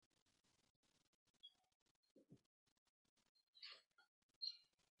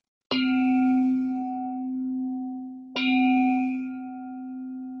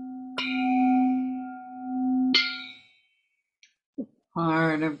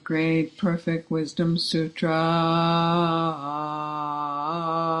Part of Great Perfect Wisdom Sutra.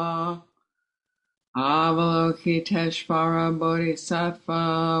 Avalokiteshvara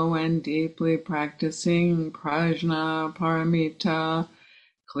Bodhisattva, when deeply practicing Prajna Paramita,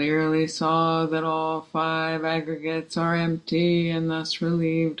 clearly saw that all five aggregates are empty and thus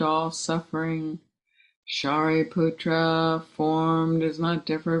relieved all suffering. Shariputra, form does not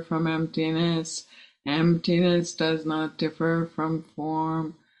differ from emptiness. Emptiness does not differ from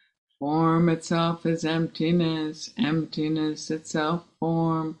form. Form itself is emptiness. Emptiness itself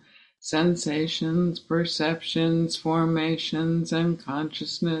form. Sensations, perceptions, formations, and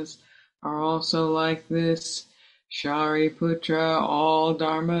consciousness are also like this. Shariputra, all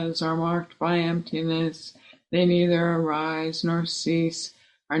dharmas are marked by emptiness. They neither arise nor cease,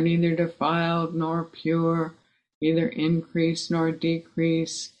 are neither defiled nor pure, neither increase nor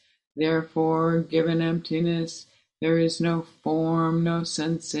decrease. Therefore, given emptiness, there is no form, no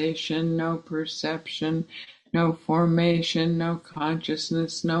sensation, no perception, no formation, no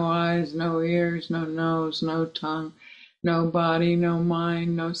consciousness, no eyes, no ears, no nose, no tongue, no body, no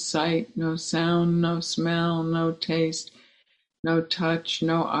mind, no sight, no sound, no smell, no taste, no touch,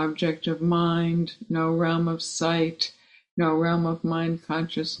 no object of mind, no realm of sight, no realm of mind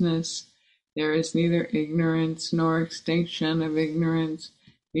consciousness. There is neither ignorance nor extinction of ignorance,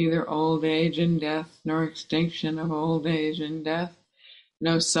 neither old age and death nor extinction of old age and death,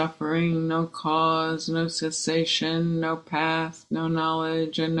 no suffering, no cause, no cessation, no path, no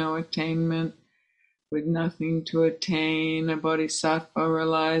knowledge, and no attainment. With nothing to attain, a bodhisattva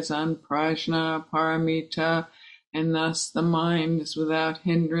relies on prajna paramita, and thus the mind is without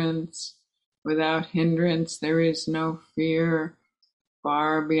hindrance. Without hindrance there is no fear.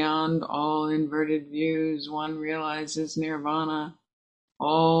 Far beyond all inverted views, one realizes nirvana.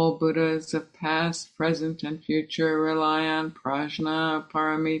 All Buddhas of past, present, and future rely on prajna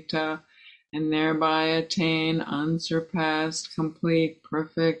paramita and thereby attain unsurpassed, complete,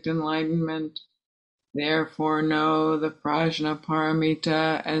 perfect enlightenment. Therefore know the prajna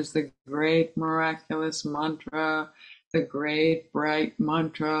paramita as the great miraculous mantra, the great bright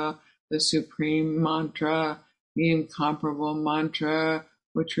mantra, the supreme mantra, the incomparable mantra,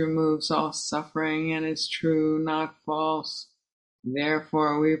 which removes all suffering and is true, not false.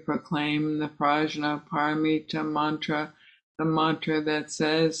 Therefore we proclaim the prajna paramita mantra, the mantra that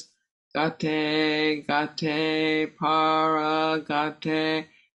says, Gate, Gate, Para, Gate,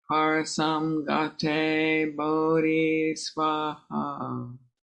 Parasam, Gate, Bodhi, Swaha.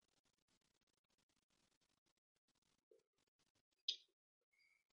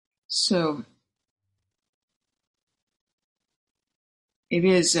 So, it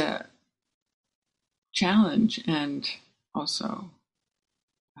is a challenge and also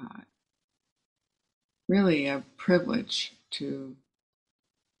really a privilege to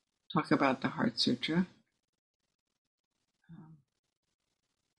talk about the Heart Sutra.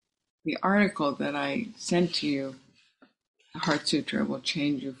 The article that I sent to you, The Heart Sutra Will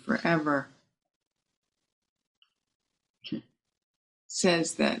Change You Forever,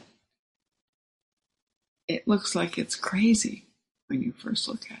 says that it looks like it's crazy when you first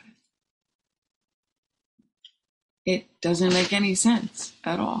look at it. It doesn't make any sense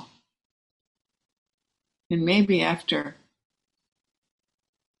at all. And maybe after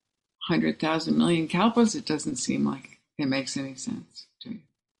 100,000 million kalpas, it doesn't seem like it makes any sense to you.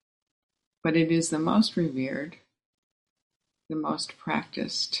 But it is the most revered, the most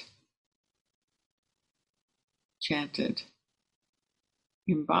practiced, chanted,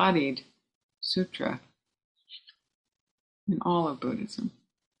 embodied sutra in all of Buddhism,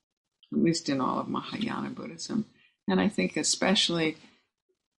 at least in all of Mahayana Buddhism. And I think especially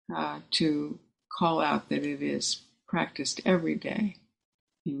to call out that it is practiced every day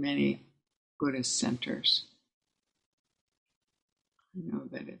in many Buddhist centers. I know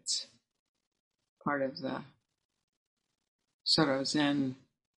that it's part of the Soto Zen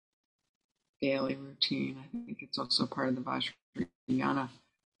daily routine. I think it's also part of the Vajrayana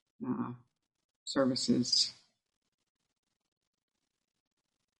services.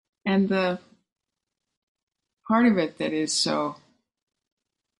 And the part of it that is so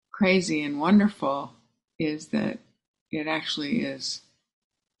crazy and wonderful is that it actually is,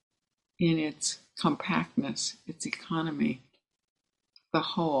 in its compactness, its economy, the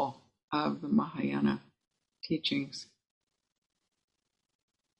whole of the Mahayana teachings.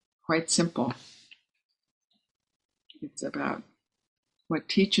 Quite simple. It's about what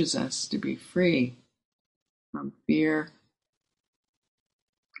teaches us to be free from fear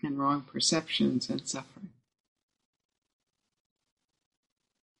and wrong perceptions and suffering.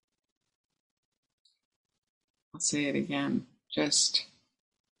 I'll say it again. Just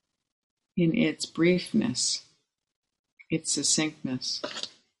in its briefness, its succinctness.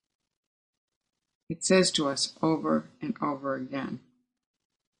 It says to us over and over again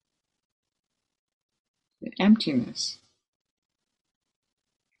that emptiness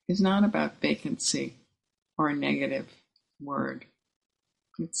is not about vacancy or a negative word.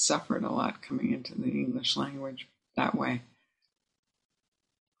 It suffered a lot coming into the English language that way.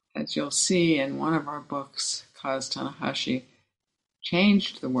 As you'll see in one of our books, Kaz Tanahashi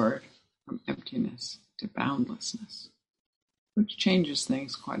changed the word from emptiness to boundlessness, which changes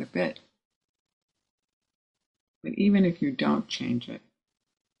things quite a bit. But even if you don't change it,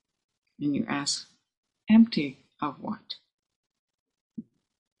 and you ask, empty of what?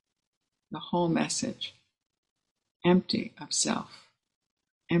 The whole message, empty of self,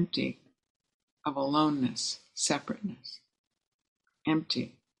 empty of aloneness, separateness,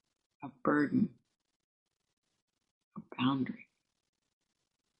 empty of burden, of boundary.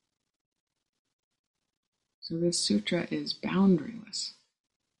 So this sutra is boundaryless.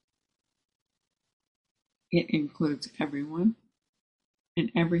 It includes everyone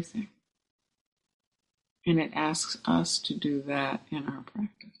and everything. And it asks us to do that in our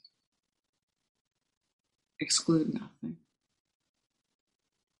practice. Exclude nothing.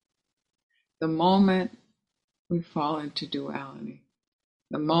 The moment we fall into duality,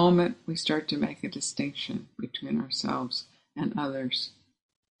 the moment we start to make a distinction between ourselves and others,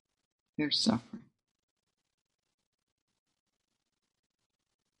 there's suffering.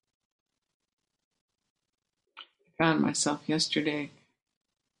 I found myself yesterday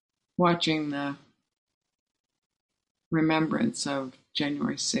watching the remembrance of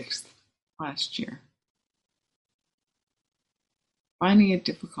January 6th last year, finding it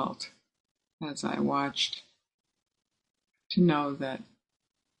difficult as I watched to know that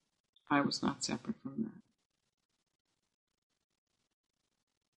I was not separate from that.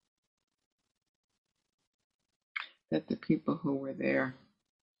 That the people who were there,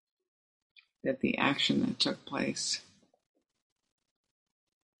 that the action that took place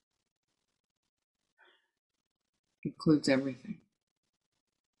includes everything.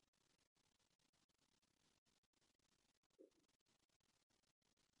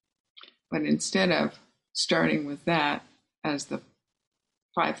 But instead of starting with that as the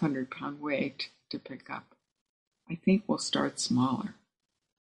 500-pound weight to pick up, I think we'll start smaller.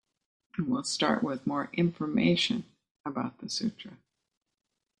 And we'll start with more information about the sutra.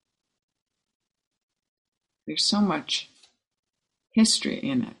 There's so much history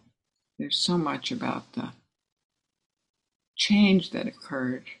in it. There's so much about the change that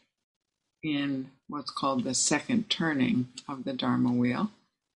occurred in what's called the second turning of the Dharma wheel,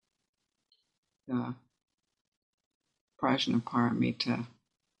 the Prajnaparamita,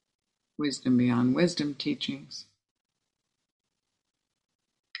 wisdom beyond wisdom teachings.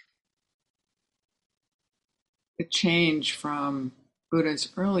 The change from Buddha's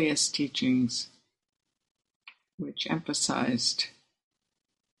earliest teachings, which emphasized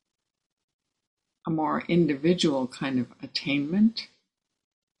a more individual kind of attainment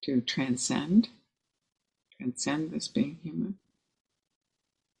to transcend this being human,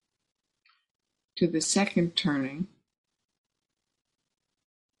 to the second turning,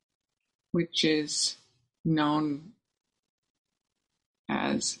 which is known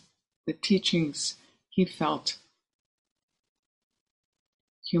as the teachings he felt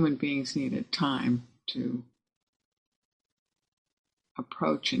human beings needed time to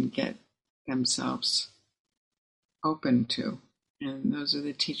approach and get themselves open to. And those are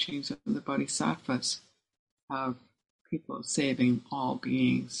the teachings of the bodhisattvas, of people saving all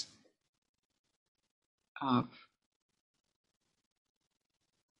beings, of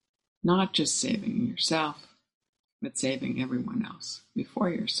not just saving yourself, but saving everyone else before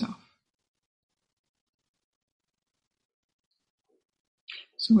yourself.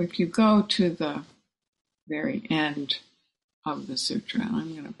 So if you go to the very end of the sutra, and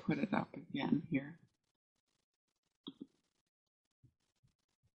I'm going to put it up again here.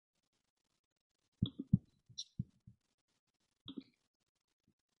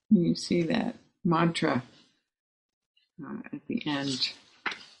 And you see that mantra at the end.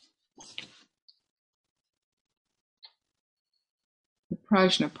 The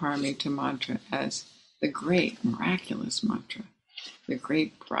Prajnaparamita mantra as the great miraculous mantra, the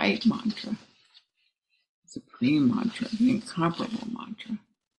great bright mantra, supreme mantra, the incomparable mantra,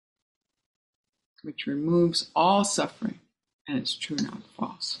 which removes all suffering and is true, not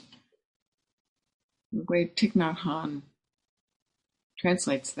false. The way Thich Nhat Hanh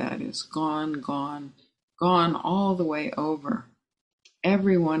translates that is gone, gone, gone all the way over,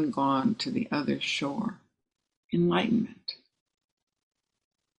 everyone gone to the other shore, enlightenment.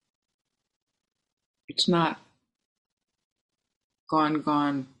 It's not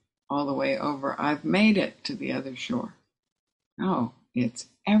gone all the way over. I've made it to the other shore. No, it's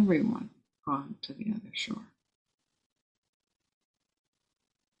everyone gone to the other shore.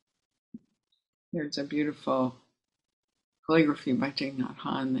 There's a beautiful calligraphy by Thich Nhat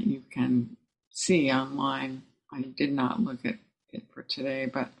Hanh that you can see online. I did not look at it for today,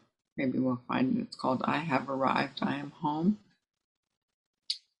 but maybe we'll find it. It's called I Have Arrived, I Am Home.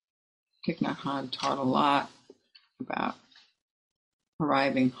 Thich Nhat Hanh taught a lot about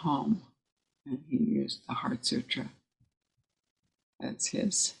arriving home, and he used the Heart Sutra as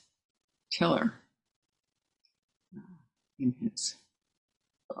his tiller in his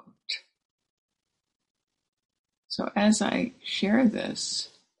boat. So as I share this,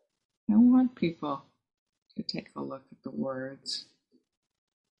 I want people to take a look at the words,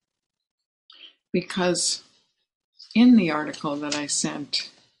 because in the article that I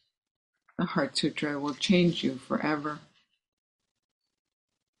sent, the Heart Sutra will change you forever.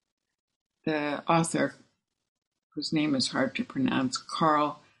 The author, whose name is hard to pronounce,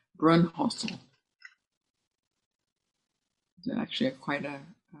 Karl Brunhosel, is actually quite a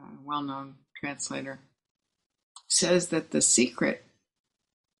well-known translator, says that the secret,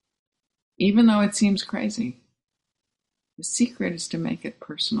 even though it seems crazy, the secret is to make it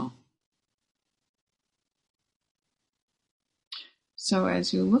personal. So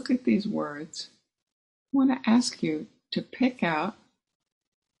as you look at these words, I want to ask you to pick out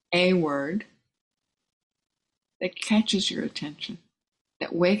a word that catches your attention,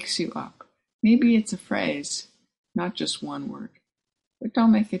 that wakes you up. Maybe it's a phrase, not just one word, but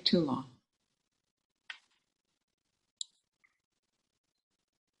don't make it too long.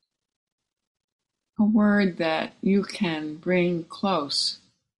 A word that you can bring close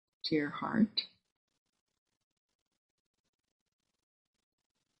to your heart.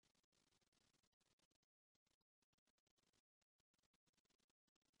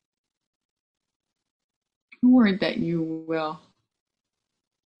 A word that you will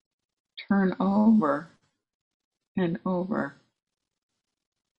turn over and over.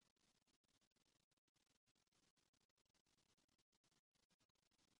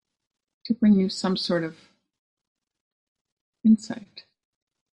 To bring you some sort of insight.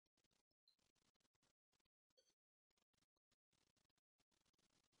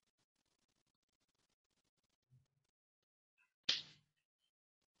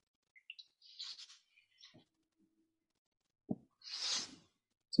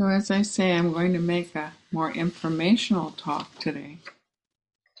 So as I say, I'm going to make a more informational talk today.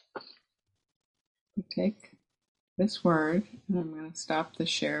 We take this word, and I'm going to stop the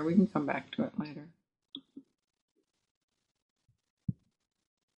share. We can come back to it later.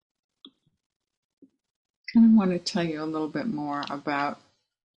 And I want to tell you a little bit more about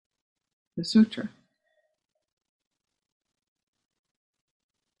the sutra.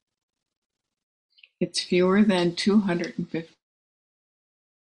 It's fewer than 250,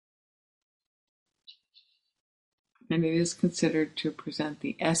 and it is considered to present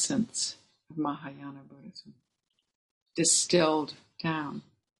the essence of Mahayana Buddhism, distilled down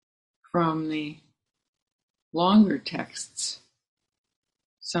from the longer texts,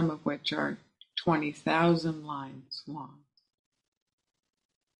 some of which are 20,000 lines long.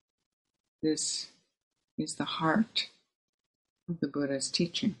 This is the heart of the Buddha's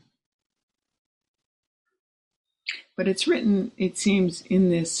teaching. But it's written, it seems, in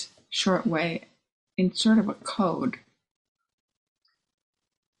this short way, in sort of a code.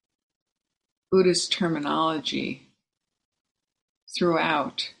 Buddhist terminology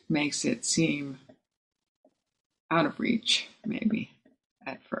throughout makes it seem out of reach, maybe,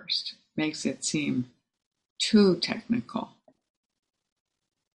 at first. Makes it seem too technical.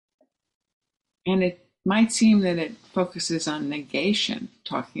 And it might seem that it focuses on negation,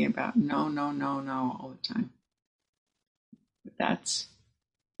 talking about no, no, no, no all the time. But that's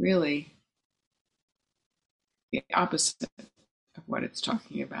really the opposite of what it's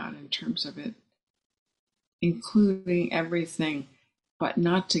talking about in terms of it including everything, but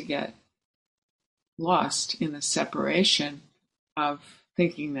not to get lost in the separation of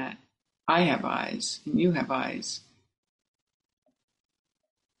thinking that I have eyes and you have eyes,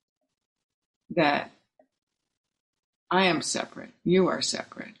 that I am separate, you are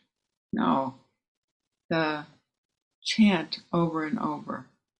separate. No, the chant over and over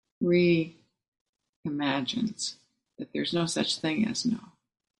reimagines that there's no such thing as no.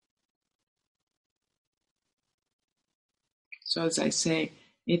 So as I say,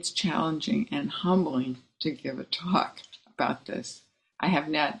 it's challenging and humbling to give a talk about this. I have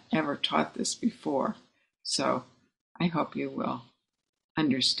not ever taught this before, so I hope you will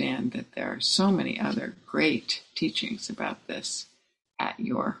understand that there are so many other great teachings about this at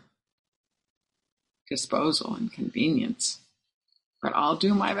your disposal and convenience. But I'll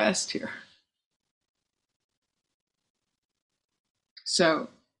do my best here. So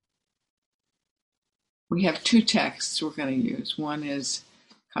we have two texts we're going to use. One is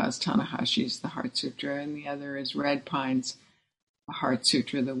Kaz Tanahashi's The Heart Sutra, and the other is Red Pine's The Heart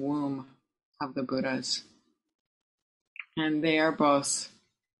Sutra, the Womb of the Buddhas. And they are both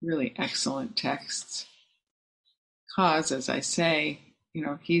really excellent texts. Kaz, as I say,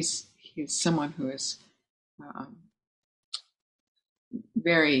 he's someone who is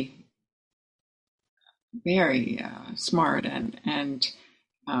very, very smart and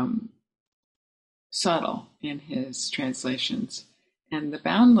subtle in his translations. And the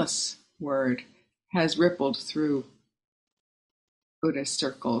boundless word has rippled through Buddhist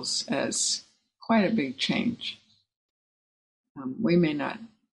circles as quite a big change. We may not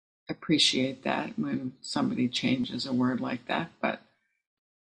appreciate that when somebody changes a word like that, but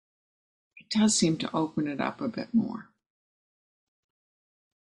it does seem to open it up a bit more.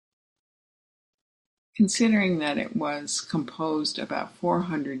 Considering that it was composed about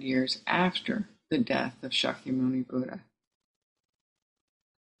 400 years after the death of Shakyamuni Buddha,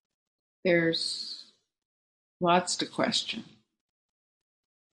 there's lots to question.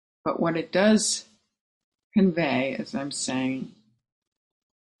 But what it does convey, as I'm saying,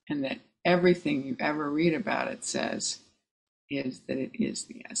 and that everything you ever read about it says, is that it is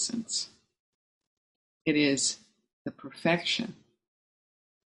the essence. It is the perfection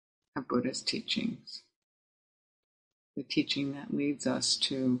of Buddha's teachings, the teaching that leads us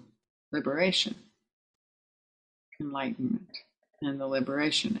to liberation, enlightenment. And the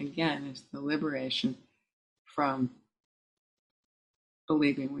liberation, again, is the liberation from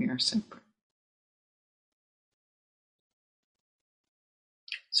believing we are separate.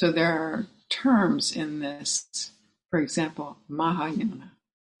 So there are terms in this, for example, Mahayana.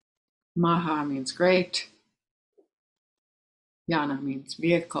 Maha means great, Yana means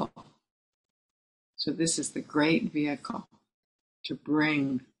vehicle. So this is the great vehicle to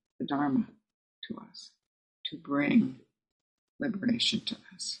bring the Dharma to us, to bring liberation to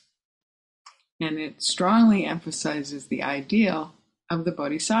us. And it strongly emphasizes the ideal of the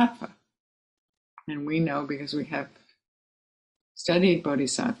Bodhisattva. And we know, because we have studied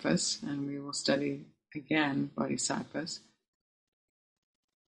Bodhisattvas, and we will study again Bodhisattvas,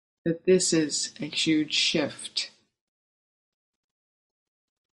 that this is a huge shift,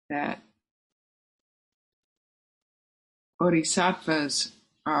 that Bodhisattvas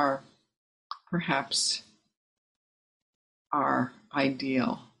are perhaps our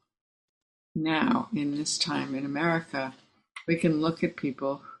ideal. Now, in this time in America, we can look at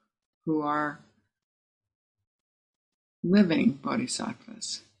people who are living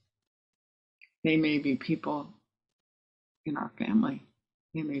bodhisattvas. They may be people in our family.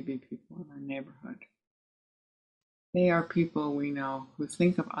 They may be people in our neighborhood. They are people we know who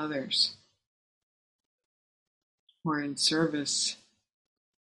think of others, who are in service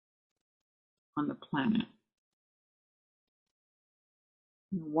on the planet.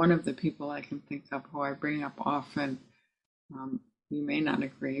 One of the people I can think of who I bring up often, you may not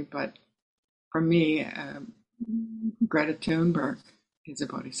agree, but for me, Greta Thunberg is a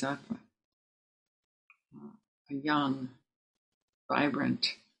bodhisattva, a young,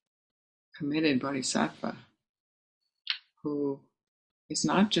 vibrant, committed bodhisattva who is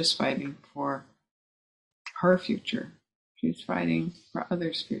not just fighting for her future, she's fighting for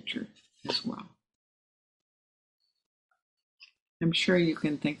others' future as well. I'm sure you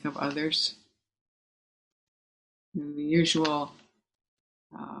can think of others. The usual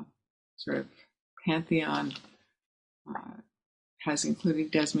sort of pantheon has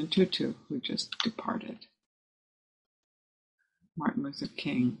included Desmond Tutu, who just departed, Martin Luther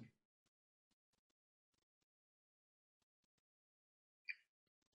King.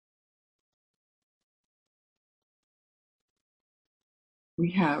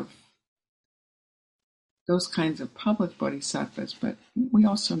 We have those kinds of public bodhisattvas, but we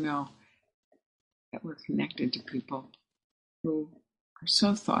also know that we're connected to people who are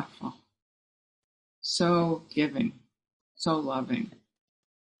so thoughtful, so giving, so loving.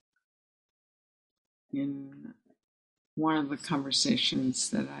 In one of the conversations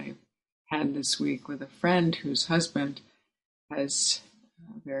that I had this week with a friend whose husband has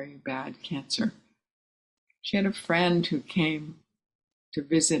very bad cancer, she had a friend who came to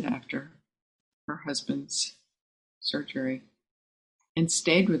visit after her husband's surgery and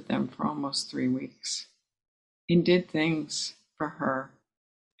stayed with them for almost 3 weeks and did things for her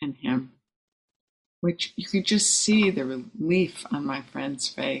and him which you could just see the relief on my friend's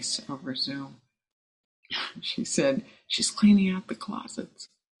face over Zoom. She said she's cleaning out the closets.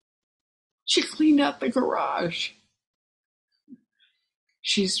 She cleaned out the garage.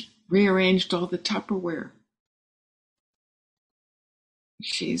 She's rearranged all the Tupperware.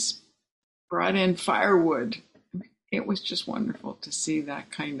 She's brought in firewood. It was just wonderful to see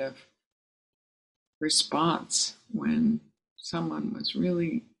that kind of response when someone was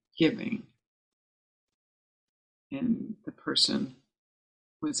really giving and the person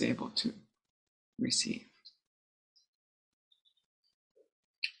was able to receive.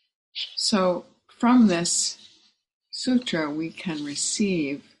 So from this sutra, we can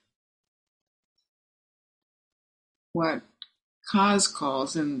receive what Kaz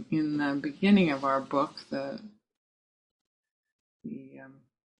calls in the beginning of our book, the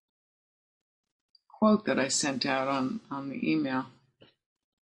quote that I sent out on the email.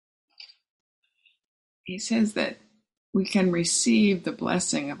 He says that we can receive the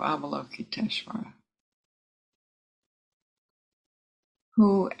blessing of Avalokiteshvara,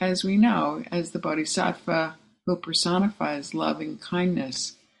 who, as we know, as the Bodhisattva who personifies loving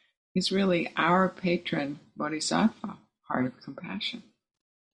kindness, is really our patron Bodhisattva, heart of compassion.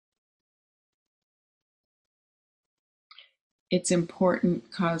 It's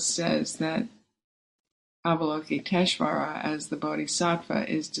important, Kaz says, that Avalokiteshvara as the Bodhisattva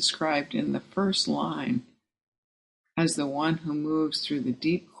is described in the first line as the one who moves through the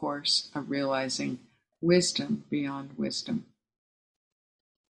deep course of realizing wisdom beyond wisdom.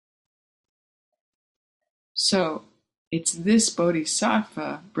 So it's this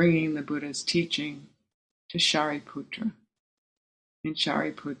Bodhisattva bringing the Buddha's teaching to Shariputra. And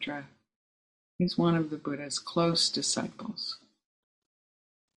Shariputra is one of the Buddha's close disciples,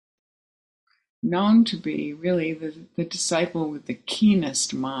 known to be really the disciple with the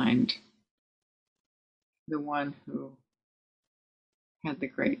keenest mind, the one who had the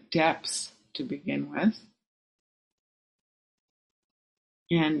great depth to begin with.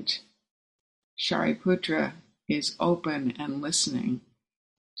 And Shariputra is open and listening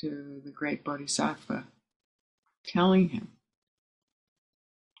to the great Bodhisattva, telling him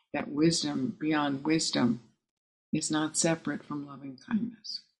that wisdom beyond wisdom is not separate from loving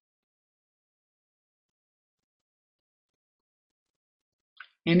kindness.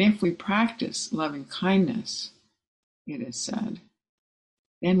 And if we practice loving kindness, it is said,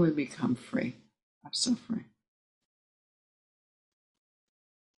 then we become free of suffering.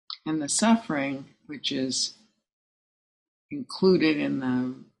 And the suffering, which is included in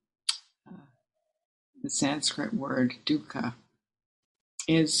the Sanskrit word dukkha,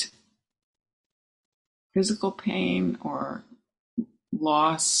 is physical pain or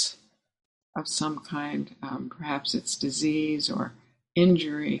loss of some kind. Perhaps it's disease or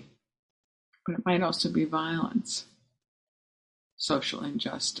injury, but it might also be violence, social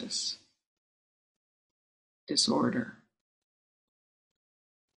injustice, disorder,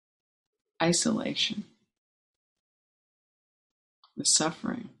 isolation, the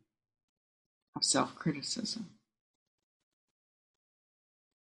suffering of self-criticism.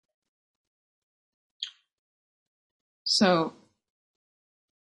 So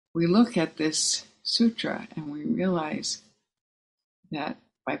we look at this sutra and we realize that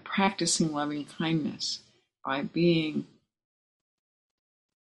by practicing loving kindness, by being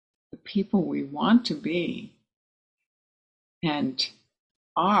the people we want to be and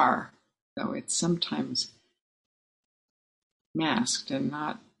are, though it's sometimes masked and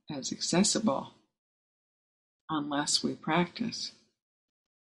not as accessible unless we practice,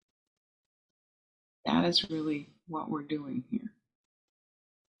 that is really what we're doing here.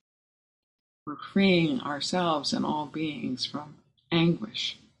 We're freeing ourselves and all beings from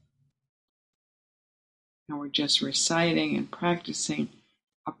anguish. And we're just reciting and practicing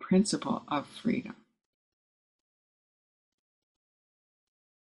a principle of freedom.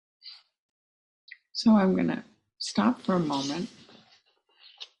 So I'm going to stop for a moment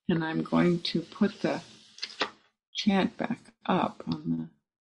and I'm going to put the chant back up on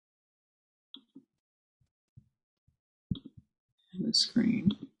the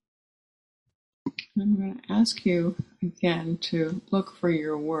screen. I'm going to ask you again to look for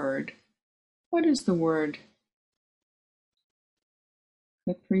your word. What is the word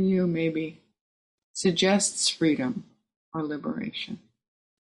that for you maybe suggests freedom or liberation?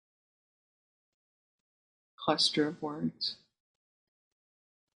 Cluster of words.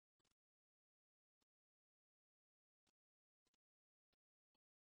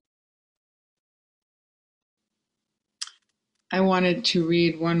 I wanted to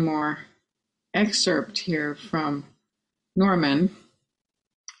read one more excerpt here from Norman.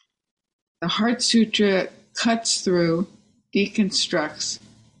 The Heart Sutra cuts through, deconstructs,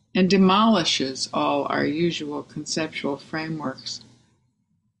 and demolishes all our usual conceptual frameworks,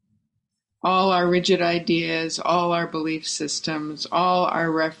 all our rigid ideas, all our belief systems, all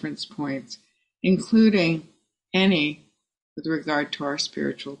our reference points, including any with regard to our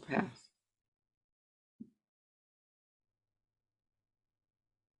spiritual path.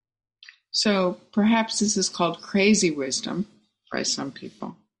 So perhaps this is called crazy wisdom by some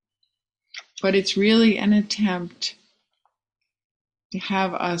people, but it's really an attempt to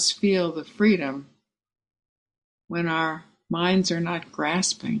have us feel the freedom when our minds are not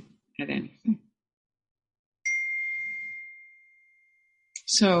grasping at anything.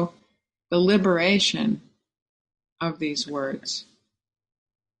 So the liberation of these words,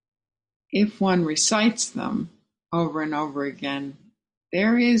 if one recites them over and over again,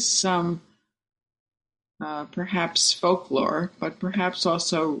 there is some perhaps folklore, but perhaps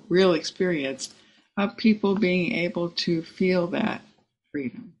also real experience of people being able to feel that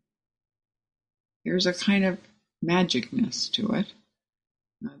freedom. There's a kind of magicness to it.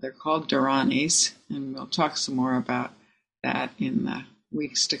 They're called Dharanis, and we'll talk some more about that in the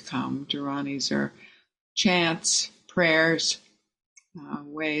weeks to come. Dharanis are chants, prayers,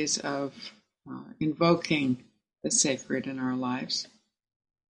 ways of invoking the sacred in our lives.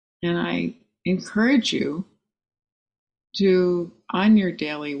 And I encourage you to, on your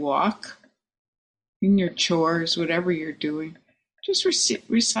daily walk, in your chores, whatever you're doing, just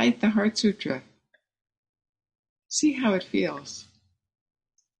recite the Heart Sutra. See how it feels.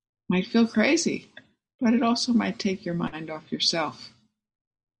 Might feel crazy, but it also might take your mind off yourself.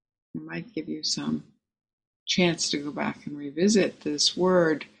 It might give you some chance to go back and revisit this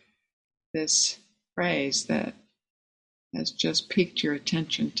word, this phrase that has just piqued your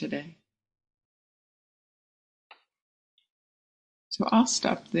attention today. So I'll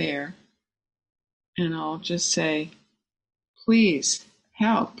stop there and I'll just say, please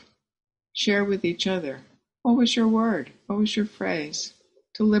help share with each other. What was your word? What was your phrase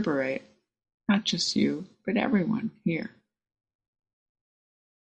to liberate? Not just you, but everyone here.